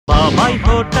బాబాయ్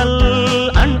హోటల్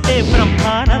అంటే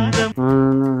బ్రహ్మానందం.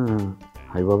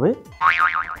 అయ్య బాబాయ్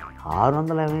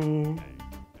 600 ఏమి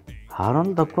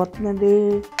 600 తక్కువ వస్తుందండి.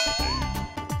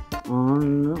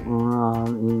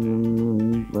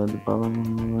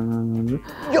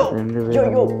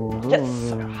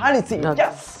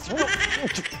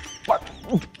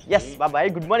 బాబాయ్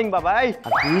గుడ్ మార్నింగ్ బాబాయ్.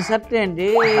 టీ షర్ట్ ఏంటి,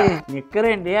 నిక్కర్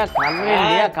ఏంటి, ఆ కళ్ళు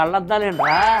ఏంటి, ఆ కళ్ళద్దాలు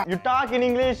ఏంట్రా? You talk in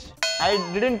English. I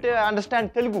didn't understand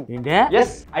Telugu. ఏంటి?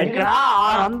 ఇక్కడ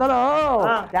 600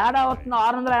 తేడా వస్తుంది.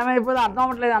 600 ఏమైపోయింది అర్థం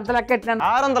అవ్వట్లేదు. అంత లెక్క ఎట్టాను.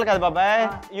 600 కాదు బాబాయ్,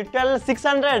 you tell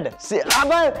 600.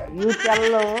 You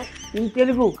tell in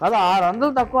Telugu కదా. 600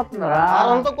 తక్కువ వస్తుందా?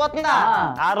 600 తక్కువ వస్తుందా?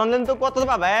 600 ఎంత తక్కువ వస్తుంది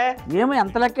బాబాయ్? ఏమో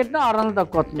ఎంత లెక్క ఎట్టినా 600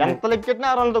 తక్కువ వస్తుంది. ఎంత లెక్క ఎట్టినా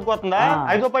 600 తక్కువ వస్తుందా?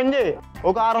 అయితే పని చేయి,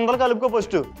 ఒక 600 కలుపుకో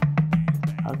ఫస్ట్.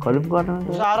 కలుపుకోవటం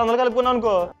 600 కలుపుకున్నావు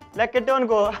అనుకో, లెక్కెట్టావు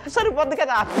అనుకో సరిపోద్ది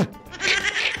కదా.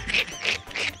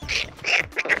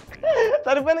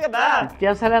 సరిపోయింది కదా.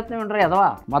 వ్యత్యాసాలు ఉంటారు ఎదవా.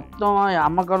 మొత్తం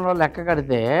అమ్మకంలో లెక్క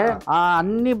కడితే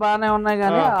అన్ని బాగానే ఉన్నాయి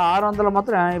కానీ 600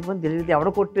 మాత్రం ఏమైపోయింది తెలియదు.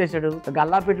 ఎవడో కొట్టేశాడు,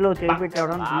 గల్లాపెట్టిలో చేయి పెట్టి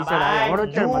ఎవడో తీసాడు,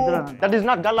 ఎవడొచ్చాడు మధ్యలో. That is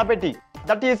not గల్లాపెట్టి,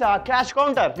 that is cash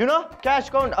counter. You know cash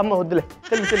counter. అమ్మ వద్దులే,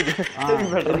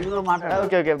 తెలుగులో మాట్లాడు.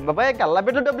 ఓకే ఓకే బాబాయ్,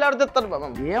 గల్లాపెట్టి డబ్బులు ఆడుతాను.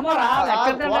 ఏమో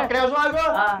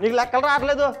నీకు లెక్కలు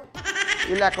రావట్లేదు.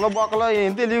 ఈ లెక్కలో బొక్కలో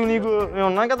ఏం తెలియవు నీకు. మేము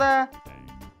ఉన్నాం కదా.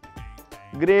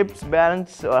 గ్రేప్స్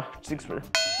బ్యాలెన్స్ 6,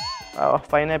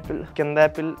 పైనాపిల్ కింద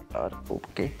యాపిల్.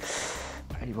 ఓకే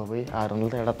అయ్యి బాబాయ్ 600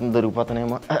 తేడా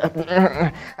దొరికిపోతానేమో.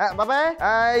 బాబాయ్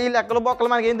ఈ లెక్కలు బొక్కలు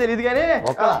మనకేం తెలియదు కానీ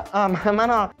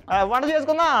మనం వంట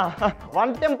చేసుకుందాం.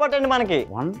 వంట ఇంపార్టెంట్ మనకి.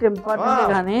 వంట ఇంపార్టెంట్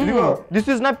కానీ this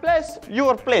is my place,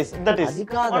 your place. That is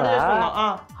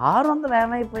 600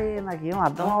 ఏమైపోయి నాకేం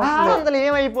అర్థం. 600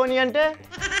 ఏమైపోయి అంటే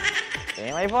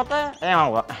ఏమైపోతా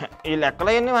ఏమవ్వ. ఈ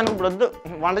లెక్కలన్నీ మనకి ఇప్పుడు వద్దు,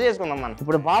 వంట చేసుకుందాం మనం.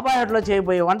 ఇప్పుడు బాబాయ్ హోటల్లో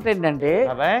చేయబోయే వంట ఏంటంటే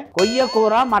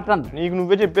కొయ్యకూర మటన్. నీకు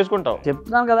నువ్వే చెప్పేసుకుంటావు.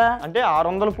 చెప్తున్నాను కదా. అంటే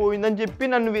 600 పోయిందని చెప్పి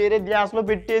నన్ను వేరే గ్యాస్ లో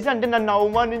పెట్టేసి, అంటే నన్ను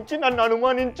అనుమానించి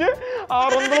 600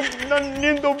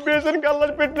 నేను దొబ్బేసాను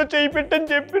కళ్ళని పెట్టిన చేయి పెట్టని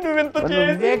చెప్పి నువ్వెంత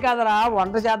చేసే కదరా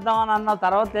వంట చేద్దామని అన్న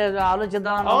తర్వాత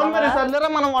ఆలోచిద్దామని. అవును మరి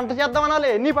సర్లేరా, మనం వంట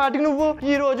చేద్దామనాలి. నీ పాటికి నువ్వు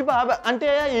ఈ రోజు బాబా అంటే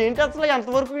ఏంటి అసలు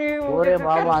ఎంతవరకు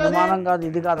అనుమానం కాదు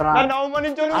ఇది కాదురా.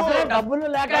 డబ్బులు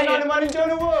లేక అనుమానించావు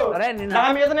నువ్వు, నా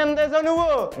మీద నిందేశావు నువ్వు.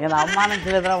 నేను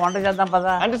అవమానించలేదురా, వంట చేద్దాం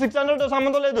పదా అంటే. 600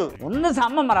 సంబంధం లేదు. ఉన్న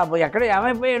సమ్మ మరి అబ్బో ఎక్కడ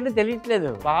ఏమైపోయాడు తెలియట్లేదు.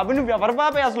 బాబు నువ్వు ఎవరు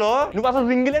బాబాయ్ అసలు? నువ్వు అసలు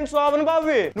రింగిలెండ్ శోభన్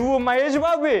బాబు, నువ్వు మహేష్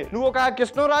బాబు, నువ్వు ఒక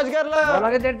కృష్ణరాజు గారిలా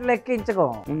చెట్లు ఎక్కించుకో.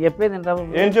 నేను చెప్పేది వింటావు?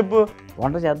 ఏం చెప్పు.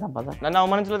 వంట చేద్దాం పదా. నన్ను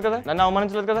అవమానించలేదు కదా.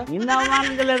 నిన్ను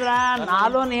అవమానించలేదురా,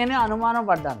 నాలో నేనే అనుమానం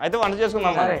పడ్డాను. అయితే వంట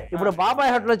చేసుకుందాం. ఇప్పుడు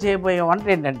బాబాయ్ హోటల్లో చేయబోయే వంట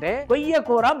ఏంటంటే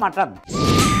కొయ్యకూర మటన్.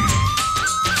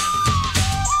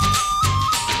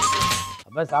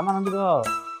 అబ్బాయి సామాన్ అందుకో.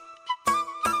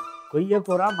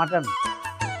 కొయ్యకూర మటన్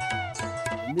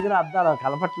ఎందుకు అద్దాలు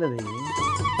కలపట్లేదు.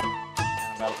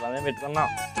 పెట్టుకున్నాం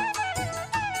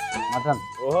మటన్.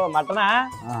 ఓహో మటనా,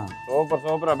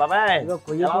 సూపర్ బాబాయ్.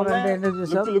 కొయ్యకూర అంటే ఏంటో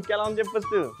చూసావు? లుక్ ఎలా ఉంది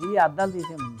చెప్పచ్చు. ఈ అద్దాలు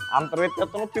తీసేము. అంతర్వేత్తం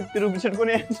 50 రూపీస్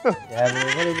పెట్టుకుని 50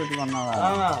 రూపాయలు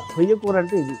పెట్టుకున్నావా? కొయ్యకూర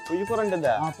అంటే ఇది. కొయ్యకూర అంటే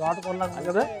తోటకూర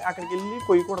కదా. అక్కడికి వెళ్ళి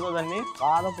కొయ్యకూడదు దాన్ని.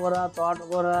 పాలకూర,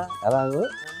 తోటకూర ఎలాగో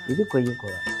ఇది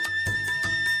కొయ్యకూర.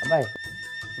 అబ్బాయి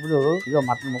ఇప్పుడు ఇదో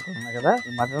మటన్ ముక్కలు ఉన్నాయి కదా.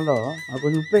 ఈ మటన్లో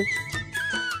కొంచెం ఉప్పు,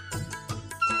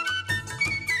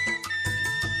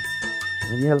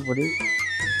 ధనియాల పొడి,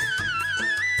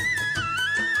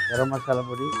 గరం మసాలా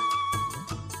పొడి,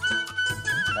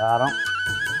 కారం,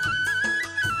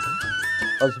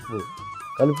 పసుపు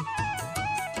కలుపు.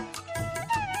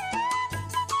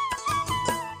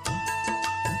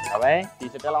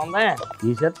 టీషర్ట్ ఎలా ఉంది?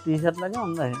 టీషర్ట్ లాగే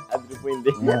ఉంది.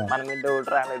 అదిరిపోయింది. మన మీద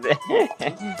ఒకటి రాలేదే.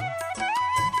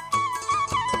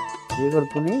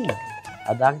 కొడుకుని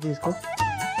ఆ దాకా తీసుకో.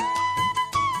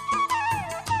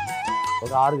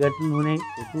 ఒక 6 గంటలు నూనె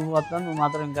ఎక్కువ పోతాను. నువ్వు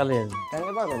మాత్రం ఇంకా లేదు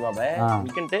బాబాయ్.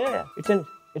 ఎందుకంటే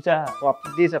ఇట్స్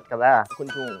టీషర్ట్ కదా,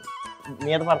 కొంచెం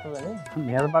మీద పడుతుందని.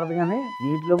 మీద పడదు కానీ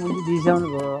నీటిలో ముందు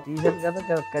తీసామనుకో టీషర్ట్ కదా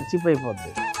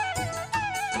ఖర్చిపోయిపోద్ది.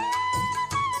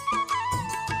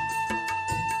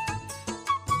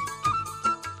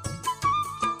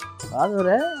 కాదు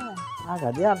రే, నాకు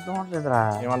అదే అర్థం అవట్లేదురా.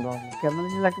 కింద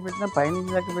నుంచి లెక్క పెట్టినా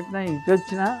పైనుంచి లెక్క పెట్టినా ఇటు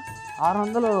వచ్చినా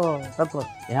 600 తక్కువ.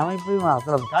 ఏమైపోయి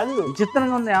అసలు కాదు,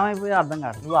 విచిత్రంగా ఉంది. ఏమైపోయి అర్థం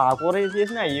కాదు. నువ్వు ఆ కూర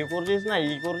చేసినా, ఈ కూర చేసినా,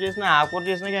 ఆ కూర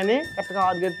చేసినా కానీ కరెక్ట్గా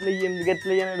 6 గంటలు 8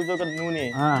 గంటలు అని అడుగుతావు కదా నూనె.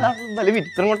 మళ్ళీ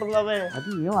విచిత్రంగా ఉంటుంది బాబాయ్. అది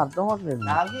ఏం అర్థం అవ్వట్లేదు.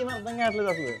 నాకేం అర్థం కావట్లేదు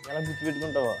అసలు. ఎలా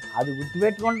గుర్తుపెట్టుకుంటావో. అది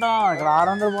గుర్తుపెట్టుకుంటాం. ఇక్కడ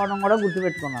 600 పోవడం కూడా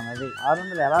గుర్తుపెట్టుకున్నాను. అది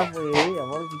 600 ఎలా పోయి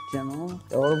ఎవరికి ఇచ్చాను,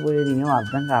 ఎవరు పోయేది ఏం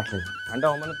అర్థం కావట్లేదు. అంటే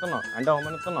అవమానిస్తున్నావు.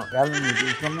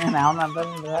 తీసుకున్నా నేను ఏమన్నా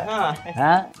అంటాను.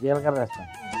 జీలకర్ర వేస్తాను.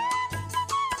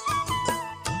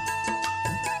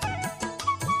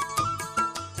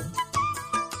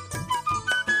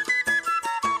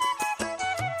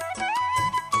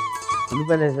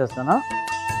 ఉల్లిపాయలు వేసేస్తాను.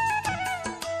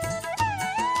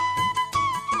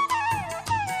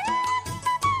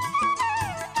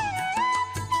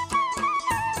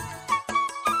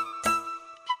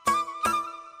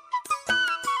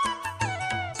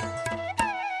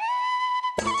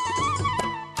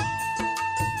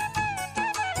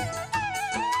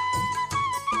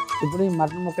 ఇప్పుడు ఈ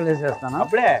మటన్ ముక్కలు వేసేస్తాను.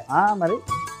 అప్పుడే మరి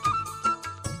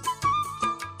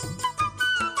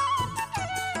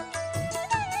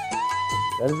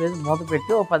కలిపేసి మూత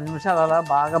పెట్టి ఓ 10 నిమిషాలు అలా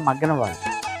బాగా మగ్గనివ్వాలి.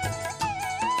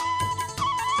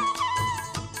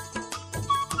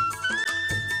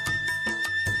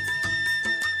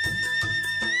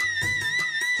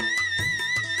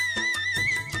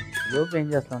 లోపు ఏం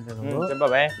చేస్తామంటే నువ్వు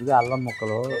ఇవి అల్లం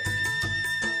ముక్కలు,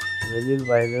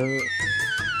 వెల్లుల్లిపాయలు,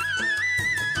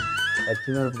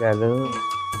 పచ్చిమిరపకాయలు,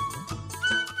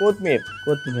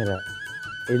 కొత్తిమీర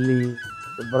వెళ్ళి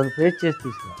శుభ్రంగా పేస్ట్ చేసి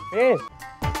తీసుకురా.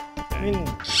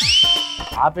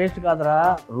 ఆ పేస్ట్ కాదురా,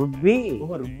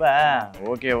 రుబ్బా.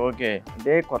 Okay okay.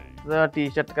 అంటే కొత్త టీ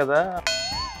షర్ట్ కదా,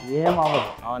 ఏం అవ్వదు.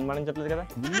 అనుమానించట్లేదు కదా.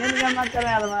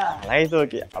 అయితే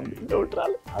ఓకే. డౌట్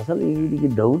రాలేదు. అసలు వీడికి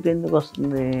డౌట్ ఎందుకు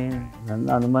వస్తుంది?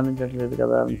 నన్ను అనుమానించట్లేదు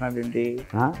కదా అంటున్నాడేంటి?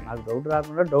 నాకు డౌట్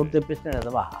రాకుండా డౌట్ తెప్పిస్తున్నాడు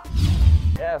కదా.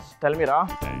 టెల్ మీ రా.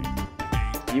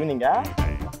 Evening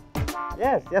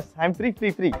I'm free.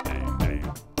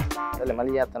 సరే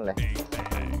మళ్ళీ చేస్తానులే.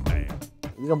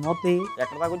 ఇక మూర్తి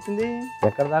ఎక్కడ దాకా వచ్చింది?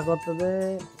 ఎక్కడ దాకా వస్తుంది?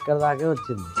 ఇక్కడ దాకే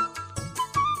వచ్చింది.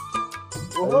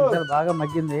 బాగా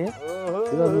మగ్గింది.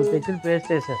 ఇక నువ్వు తెచ్చిన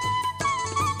పేస్ట్ వేసారు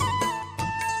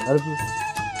కలుపు.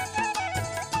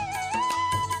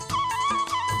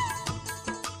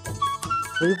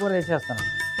 పులిపూర వేసేస్తాను.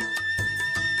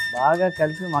 బాగా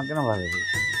కలిపి మగ్గన పడేది.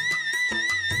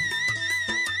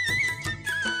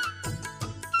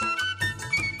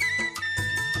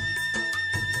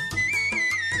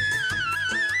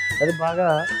 అది బాగా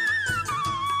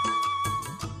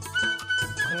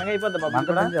చిన్నగా అయిపోద్దా బాబు?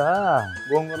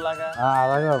 గోంగూరలాగా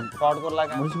అలాగా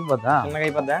తోటకూరలాగా ముడిచిపోద్దా? చిన్నగా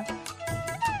అయిపోద్దా?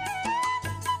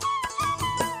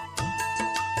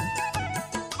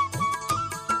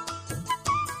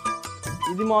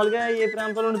 ఇది మామూలుగా ఏ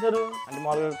ప్రాంతంలో వండుతారు? అంటే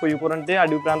మామూలుగా కొయ్యకూర అంటే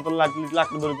అడవి ప్రాంతంలో అట్లా ఇట్లా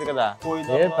అక్కడ దొరుకుతాయి కదా.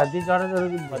 ప్రతి చోట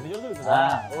దొరుకుతుంది. ప్రతి చోట దొరుకుతుందా?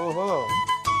 ఓహో.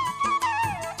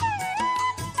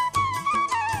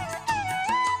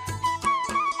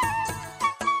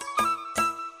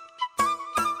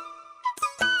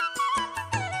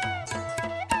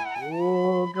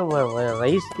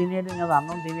 రైస్ తినేయడం కదా,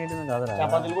 అన్నం తినేయడమే కాదురా.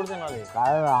 చపాతీలు కూడా తినాలి.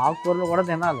 ఆకుకూరలు కూడా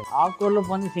తినాలి. ఆకుకూరలు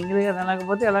పొంది సింగిల్గా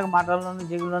తినకపోతే ఇలాగ మటన్లోని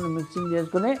చికెన్లోని మిక్సింగ్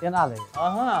చేసుకుని తినాలి.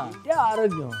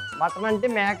 ఆరోగ్యం. మటన్ అంటే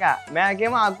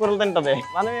మేకేమో ఆకుకూరలు తింటది,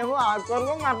 మనమేమో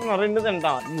ఆకుకూరలు మటన్ రెండు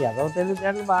తింటాం. ఏదో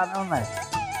తెలివితేటలు బాగానే ఉన్నాయి.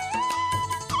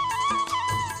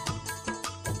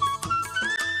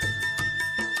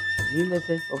 నీళ్ళు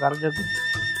వేసే ఒక అరజగ్గు.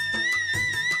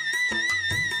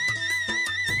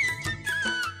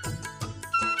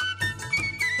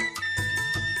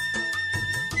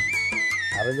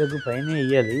 అరజగ్గు పైన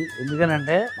వేయాలి.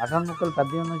 ఎందుకనంటే మటన్ ముక్కలు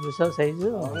పెద్ద ఉన్నాయి చూసావు సైజు.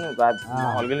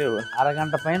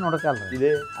 అరగంట పైన ఉడకాలి.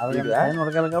 అరగంట పైన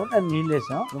ఉడకాలి కాబట్టి అది నీళ్ళు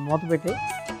వేసాం. మూత పెట్టి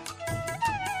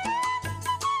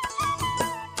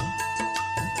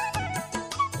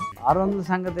 $600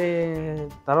 సంగతి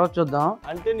తర్వాత చూద్దాం.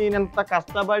 అంటే నేను ఎంత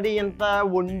కష్టపడి ఎంత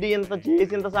వండి ఎంత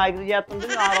చేసి ఎంత సాగిరి చేస్తుంటే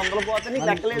 600 పోతే నీకు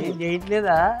లెక్కలేదు.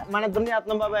 చేయట్లేదా? మన ఇద్దరు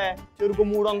చేస్తున్నాం బాబాయ్. చెరుకు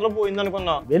 300 పోయింది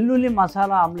అనుకున్నాం. వెల్లుల్లి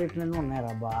మసాలా ఆమ్లెట్లు ఉన్నాయి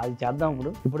రాబా, అది చేద్దాం.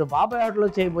 ఇప్పుడు బాబాయ్ హోటల్లో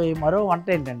చేయబోయే మరో వంట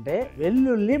ఏంటంటే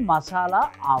వెల్లుల్లి మసాలా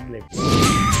ఆమ్లెట్.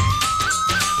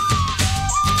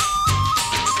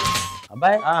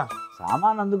 అబ్బాయి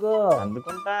సామాన్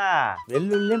అందుకుంటా.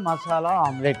 వెల్లుల్లి మసాలా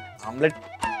ఆమ్లెట్.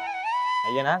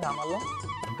 అయ్యేనా సామాన్లు?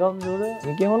 ఇంకా ఉంది చూడు.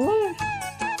 ఇంకేమన్నా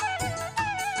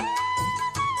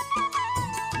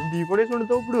టీ కూడా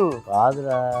వండుతావు ఇప్పుడు?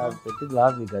 కాదురా, పెట్టి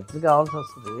గ్లాస్ గట్టి కావాల్సి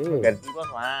వస్తుంది. గట్టి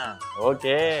కోసమా?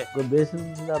 ఓకే. బేసిన్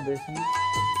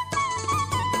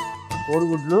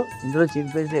కోడిగుడ్లు ఇందులో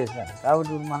చిరిపేసి వేసాను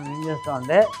కాబట్టి ఇప్పుడు మనం ఏం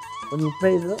చేస్తామంటే కొంచెం ఉప్పు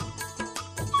వేయదు.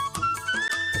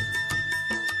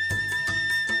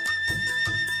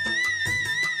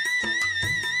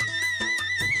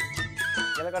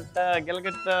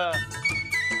 గిలకట్ట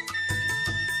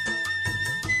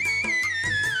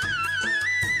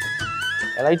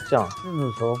ఎలా ఇచ్చాం?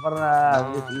 నువ్వు సూపర్ రా.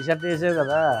 టీ షర్ట్ వేసావు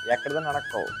కదా, ఎక్కడదని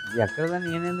అడక్కవు. ఎక్కడదని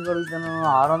నేను ఎందుకు అడుగుతాను?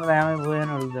 650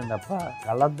 పోయాను అడుగుతాను తప్ప.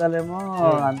 కళ్ళద్దాలేమో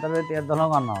అంతర్వేది తీర్థంలో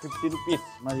కొన్నావు, 50 రూపీస్.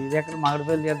 మరి ఇది ఎక్కడ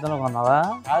మగడిపల్లి తీర్థంలో కొన్నావా?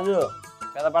 కాదు,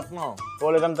 పెదపట్నం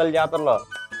పోలేదంతల జాతరలో.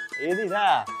 ఏది ఇదా?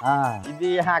 ఇది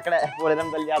అక్కడే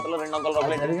పోలేదంతల జాతరలో 200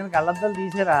 రూపాయలు. జరిగిన కళ్ళద్దాలు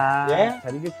తీసారా?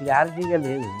 సరిగ్గా క్లారిటీగా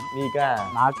లేదు. నీకా?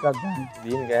 నాకు కదా.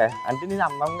 దీనికా? అంటే నేను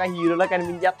అందంగా హీరోలో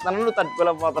కనిపించేస్తాను, నువ్వు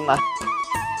తట్టుకోలేకపోతున్నా.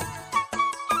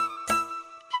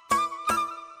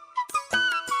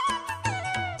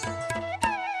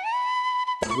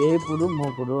 వేపుడు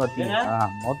మూకుడు అతి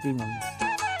మూతి ముందు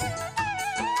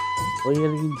పొయ్యి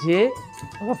వెలిగించి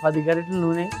ఒక 10 గరిటెల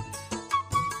నూనె,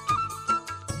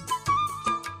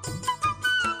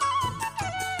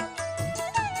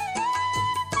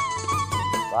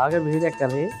 బాగా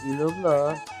వేడెక్కాలి. ఈ లోపల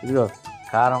ఇదిగో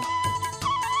కారం,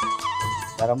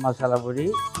 గరం మసాలా పొడి,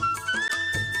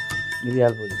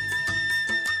 మిరియాల పొడి,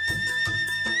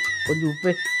 కొంచెం ఉప్పు,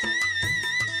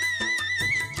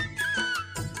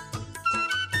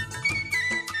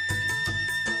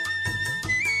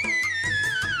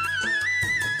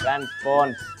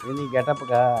 ఇది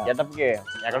గెటప్గా గెటప్కి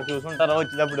ఎక్కడ చూసుంటారో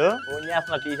వచ్చేటప్పుడు ఫోన్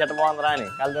చేస్తున్నా టీ షర్ట్ బాగుందిరా అని,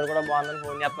 కలర్ కూడా బాగుందని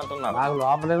ఫోన్ చేస్తున్నట్టున్నారు. నాకు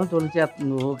లోపలేమో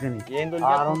తొలిచేస్తుంది. ఓకేని ఏం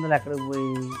 600 ఎక్కడికి పోయి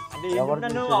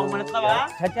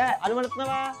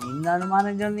నిన్ను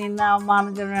అనుమానించడం నిన్న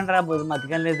అవమానించడం ఏంట్రా బుద్ధి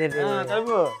మతికం లేదే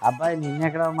అబ్బాయి,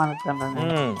 నిన్నెక్కడ అవమానిస్తాను.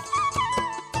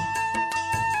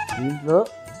 దీంట్లో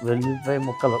వెల్లుల్లిపాయ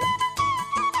ముక్కలు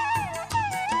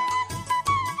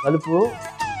కలుపు,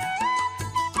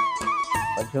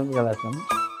 పచ్చిమిరపకాయలు వేస్తాం,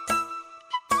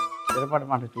 తిరపటి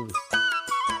మాట చూడు,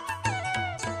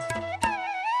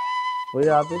 పోయి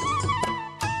ఆపి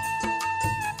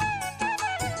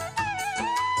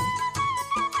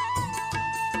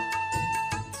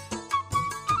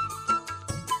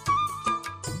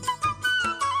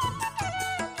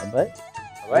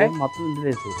అబ్బాయి మొత్తం ఇందులో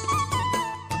వేసి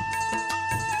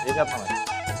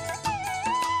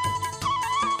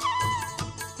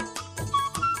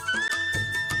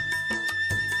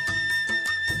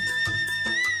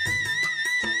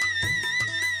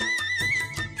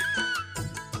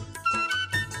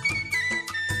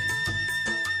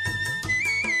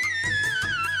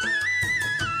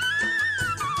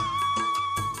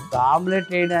ఆమ్లెట్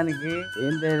వేయడానికి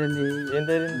ఏం తయారండి?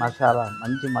 మసాలా,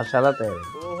 మంచి మసాలా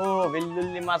తయారైంది. ఓహో,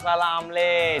 వెల్లుల్లి మసాలా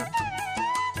ఆమ్లెట్.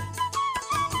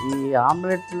 ఈ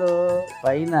ఆమ్లెట్లో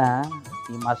పైన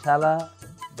ఈ మసాలా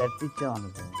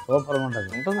దట్టించామనుకో సూపర్గా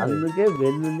ఉంటుంది. అందుకే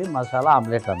వెల్లుల్లి మసాలా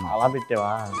ఆమ్లెట్ అన్నా. అలా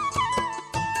పెట్టావా?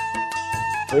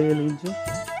 పొయ్యి వెలిగించు,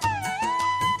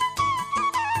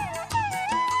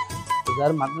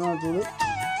 ఒకసారి మటన్ చూడు.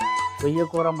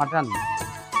 కొయ్యకూర మటన్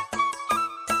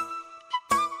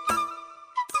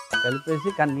కలిపేసి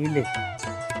కానీ నీళ్ళు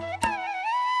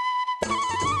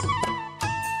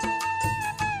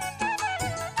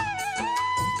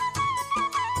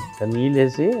నీళ్ళు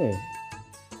వేసి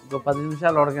ఇంకో 10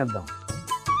 నిమిషాలు ఉడకేద్దాం.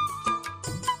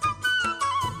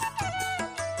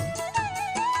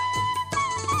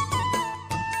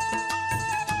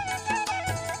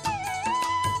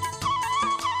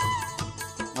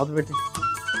 మూత పెట్టి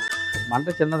మంట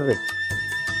చిన్నది పెట్టి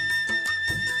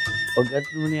ఒక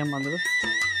గట్టి నూనె అందులో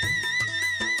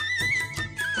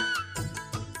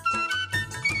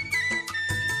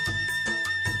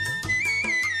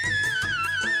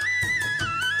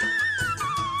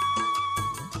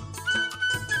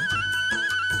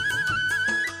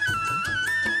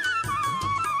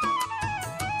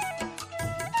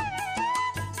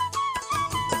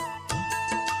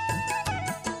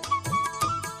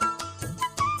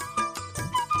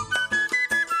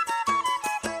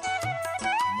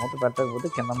మూత పెట్టకపోతే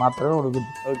కింద మాత్రమే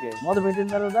ఉడుకుద్ది. ఓకే, మూత పెట్టిన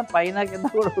తర్వాత పైన కింద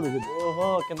కూడా ఉడుకుద్ది. ఓహో,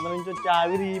 కింద నుంచి వచ్చి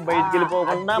ఆవిరి బయటికి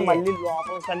వెళ్ళిపోకుండా మళ్ళీ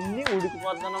లోపలికి అన్ని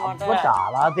ఉడికిపోద్ది అన్నమాట.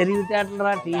 చాలా తెలివితేటలు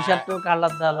రా. టీ షర్టు,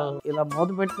 కళ్ళద్దాలు ఇలా మూత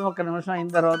పెట్టిన 1 నిమిషం అయిన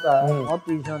తర్వాత మూత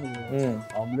తీసాను,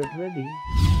 ఆమ్లెట్ రెడీ.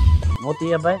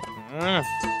 మూత అబ్బాయి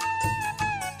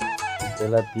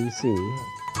ఇలా తీసి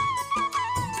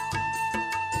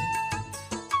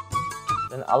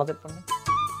అలా తిప్పండి.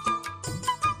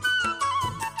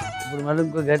 ఇప్పుడు మళ్ళీ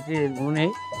ఇంకో గట్టి నూనె,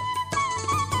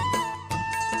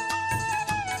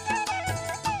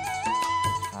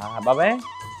 బాబాయ్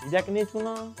ఇది ఎక్కడ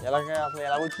నేర్చుకున్నావు? అసలు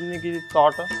ఎలా వచ్చింది నీకు ఇది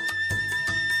తోట?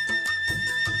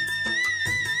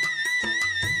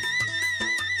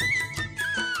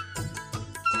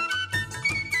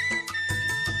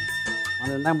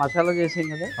 మనం ఇందాక మసాలా చేసాం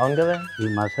కదా. అవును కదా.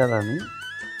 ఈ మసాలాని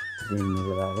దీని మీద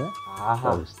లాగా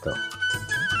కలుస్తాం.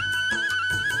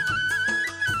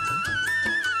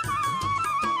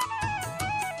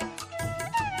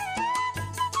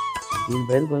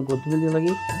 దీనిపైన కొంచెం కొత్తిమీర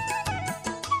ఇలాగి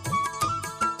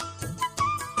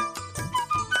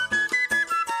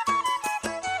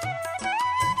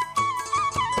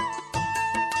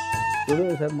చూడు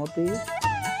సార్ మొత్తం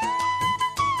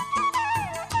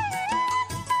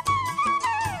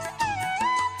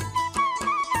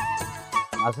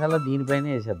మసాలా దీనిపైన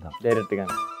వేసేద్దాం డైరెక్ట్గా.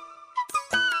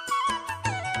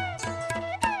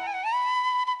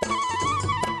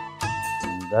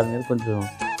 దాని మీద కొంచెం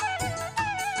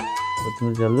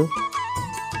కొత్తిమీర చల్లు.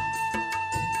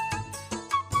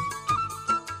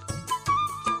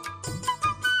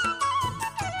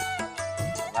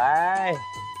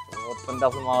 చూస్తుంటే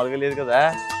అసలు మామూలుగా లేదు కదా.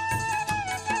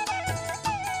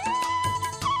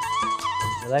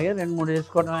 ఇలాగే 2-3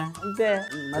 వేసుకోవడమే అంతే.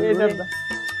 వేసేద్దాం.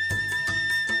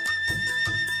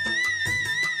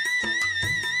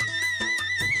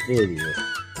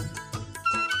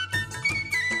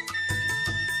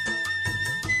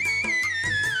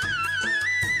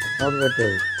 మూత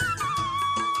పెట్టేది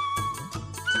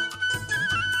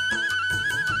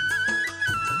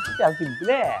చాలా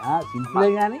సింపులే. సింపులే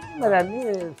కానీ మరి అన్ని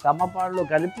సమపాళ్ళు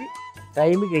కలిపి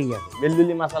టైంకి వెయ్యాలి.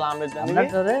 వెల్లుల్లి మసాలా ఆమ్లెట్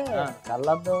అన్నట్టు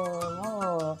కళ్ళద్దం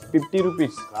 50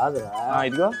 రూపీస్ కాదురా.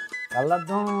 ఇదిగో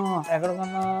కళ్ళద్దం ఎక్కడ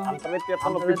కొన్నావు?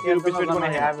 50 రూపీస్ పెట్టుకుని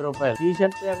 50 రూపాయలు.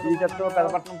 టీషర్ట్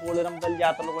పెదపట్నం పోలేరంపల్లి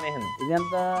జాతరలో కొనేసింది. ఇది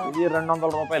ఎంత? ఇది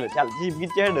 200 రూపాయలు. చాలా చీప్కి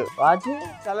ఇచ్చాడు. వాచి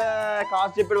చాలా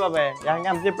కాస్ట్ చెప్పాడు బాబాయ్.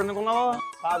 ఎంత చెప్పాడు అనుకున్నావు?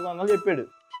 500 చెప్పాడు.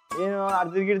 నేను అటు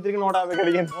తిరిగి 150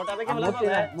 కలిగింది. 150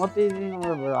 మొత్తం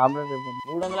ఆమ్లెట్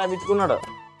 350 ఇచ్చుకున్నాడు.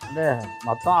 అంటే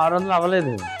మొత్తం 600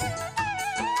 అవ్వలేదు.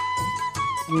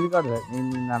 ఇది కాదు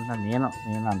నేను అంటున్నా.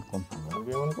 నేను అనుకుంటున్నాను.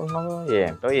 నువ్వేమనుకుంటున్నావు?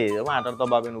 ఏంటో ఏదో మాట్లాడతావు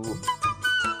బాబాయ్ నువ్వు.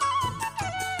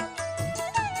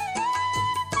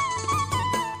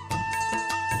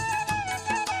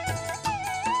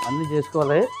 అన్నీ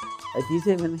చేసుకోవాలి. అది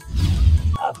తీసేయమని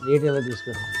ఆ ప్లేట్ ఎలా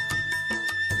తీసుకో.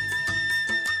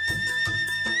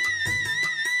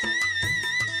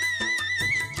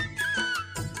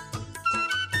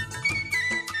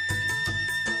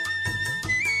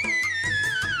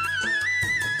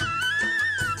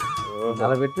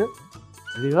 నిలబెట్టు.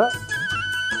 ఇదిగో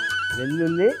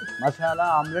వెల్లుల్లి మసాలా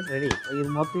ఆమ్లెట్ రెడీ. ఇది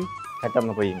మొత్తం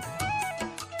కట్టమ్మ పోయి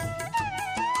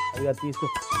ఇక తీసుకో.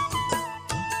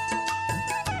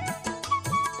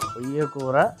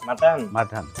 కొయ్యకూర మటన్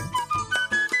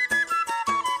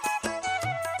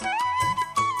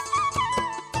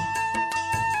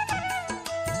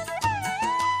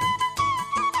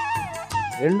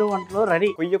 2 వంటలు రెడీ.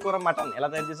 కొయ్యకూర మటన్ ఎలా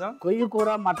తయారు చేసాం? కొయ్యకూర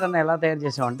మటన్ ఎలా తయారు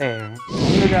చేసాం అంటే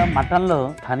ముందుగా మటన్లో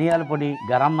ధనియాల పొడి,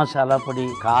 గరం మసాలా పొడి,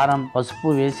 కారం, పసుపు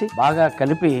వేసి బాగా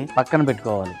కలిపి పక్కన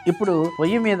పెట్టుకోవాలి. ఇప్పుడు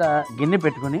పొయ్యి మీద గిన్నె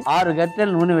పెట్టుకుని 6 గరిటెల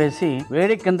నూనె వేసి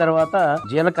వేడెక్కిన తర్వాత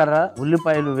జీలకర్ర,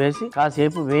 ఉల్లిపాయలు వేసి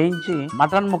కాసేపు వేయించి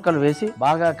మటన్ ముక్కలు వేసి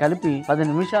బాగా కలిపి 10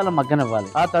 నిమిషాలు మగ్గనివ్వాలి.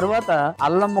 ఆ తరువాత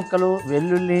అల్లం ముక్కలు,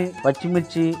 వెల్లుల్లి,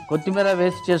 పచ్చిమిర్చి, కొత్తిమీర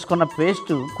వేసి చేసుకున్న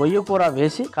పేస్ట్ కొయ్యకూర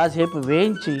వేసి కాసేపు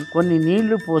వేయించి కొన్ని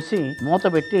నీళ్లు పోసి మూత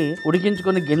పెట్టి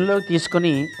ఉడికించుకుని గిన్నెలోకి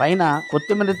తీసుకుని పైన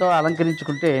కొత్తిమీరతో అలంకరించుకుంటే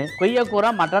కొయ్యకూర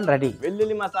మటన్ రెడీ.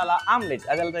 వెల్లుల్లి మసాలా ఆమ్లెట్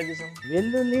అది ఎలా తయారు చేసాం?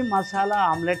 వెల్లుల్లి మసాలా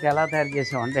ఆమ్లెట్ ఎలా తయారు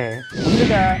చేసాం అంటే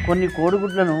ముందుగా కొన్ని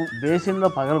కోడిగుడ్లను బేసిన్ లో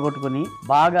పగలగొట్టుకుని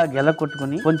బాగా గెల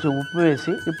కొట్టుకుని కొంచెం ఉప్పు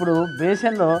వేసి ఇప్పుడు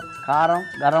బేసిన్ లో కారం,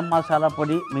 గరం మసాలా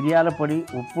పొడి, మిరియాల పొడి,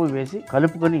 ఉప్పు వేసి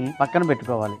కలుపుకొని పక్కన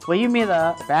పెట్టుకోవాలి. పొయ్యి మీద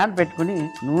ప్యాన్ పెట్టుకుని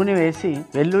నూనె వేసి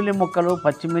వెల్లుల్లి ముక్కలు,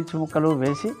 పచ్చిమిర్చి ముక్కలు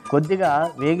వేసి కొద్దిగా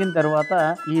వేగిన తర్వాత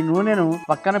ఈ నూనెను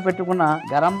పక్కన పెట్టుకున్న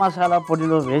గరం మసాలా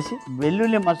పొడిలో వేసి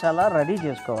వెల్లుల్లి మసాలా రెడీ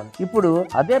చేసుకోవాలి. ఇప్పుడు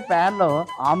అదే ప్యాన్ లో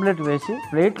ఆమ్లెట్ వేసి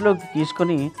ప్లేట్ లోకి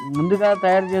తీసుకుని ముందుగా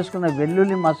తయారు చేసుకున్న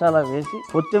వెల్లుల్లి మసాలా వేసి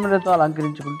కొత్తిమీరతో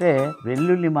అలంకరించుకుంటే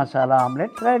వెల్లుల్లి మసాలా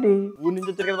ఆమ్లెట్ రెడీ. ఊరి నుంచి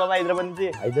వచ్చారు కదా బాబా,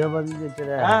 హైదరాబాద్ నుంచి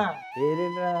వచ్చారా?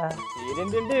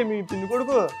 పేరేంటంటే మీ పిన్ని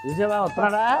కొడుకు చూసావా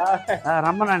వస్తున్నాడా?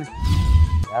 రమ్మనండి.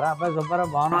 ఎరా అబ్బాయి సుబ్బారావు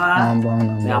బాగున్నా?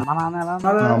 అమ్మ నాన్న ఎలా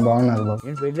ఉన్నారు? బాగున్నారు బాబు.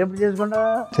 నేను పెళ్లి ఎప్పుడు చేసుకుంటా?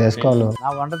 చేసుకోవాలి. నా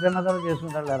వంట తిన్న తర్వాత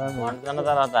చేసుకుంటాడు. వంట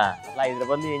తర్వాత అట్లా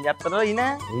హైదరాబాద్ లో ఏం చేస్తారు? ఈయన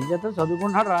ఏం చేస్తా?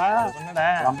 చదువుకుంటున్నాడు రా.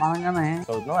 బ్రహ్మాండంగానే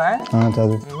చదువుతున్నావా?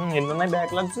 చదువు. ఎన్ని ఉన్నాయి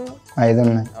బ్యాక్లాగ్స్? 5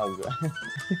 ఉన్నాయి.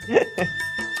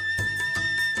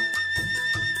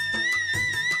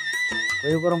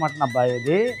 కొయ్యకూర మటన్ అబ్బాయి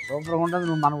ఇది సూపర్ గా ఉంటుంది.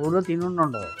 నువ్వు మన ఊళ్ళో తిని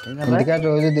ఉండవు. ఇంటికా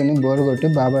రోజు తిని బోర్ కొట్టి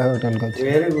బాబాయ్ హోటల్కి వచ్చి.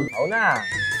 Very good. అవునా?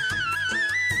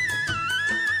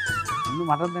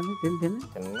 మటన్ తిని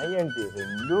చిన్నవి ఏంటి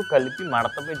రెండు కలిపి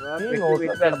మడత పెట్టి నోట్లో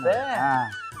పెడితే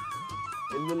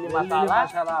వెల్లుల్లి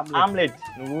మసాలా ఆమ్లెట్.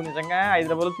 నువ్వు నిజంగా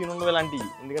హైదరాబాద్ లో తిని ఉండవు ఇలాంటివి,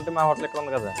 ఎందుకంటే మా హోటల్ ఎక్కడ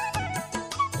ఉంది కదా.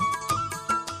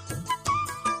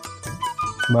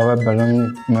 బాబాయ్ బెల్లం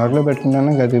నోట్లో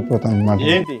పెట్టుకుంటానే కరిగిపోతాను.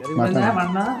 ఏంటి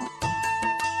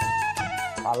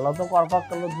పళ్ళతో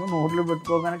కొరపక్కర్లొద్దు, నోట్లో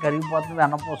పెట్టుకోగానే కరిగిపోతుంది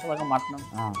అన్నపూసలాగా మటన్.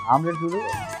 ఆమ్లెట్ చూడు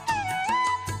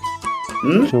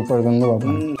సూపర్ ఉంది బాబు.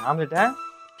 Omelette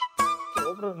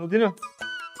super. నువ్వు తిను.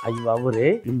 అయ్యి బాబు రే,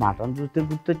 ఈ మటన్ చూస్తే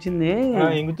గుర్తొచ్చింది.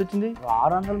 ఏం గుర్తొచ్చింది?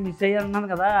 600 మిస్ అయ్యారన్నాను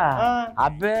కదా.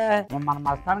 అబ్బే మన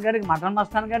మస్తాన్ గారికి, మటన్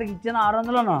మస్తాన్ గారికి ఇచ్చిన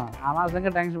 600ను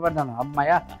అనవసరంగా టెన్షన్ పడ్డాను.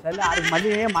 అమ్మాయ్యా సరే ఆడికి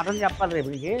మళ్ళీ మటన్ చెప్పాలి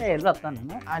రేపటికి వెళ్ళి వస్తాను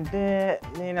నేను. అంటే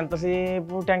నేను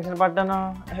ఎంతసేపు టెన్షన్ పడ్డాను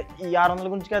ఈ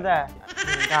 600 గురించి కదా.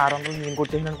 ఇంకా 600 నేను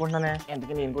కొట్టేసిన అనుకుంటున్నానే.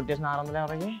 ఎందుకు నేను కొట్టేసిన 600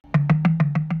 ఎవరికి?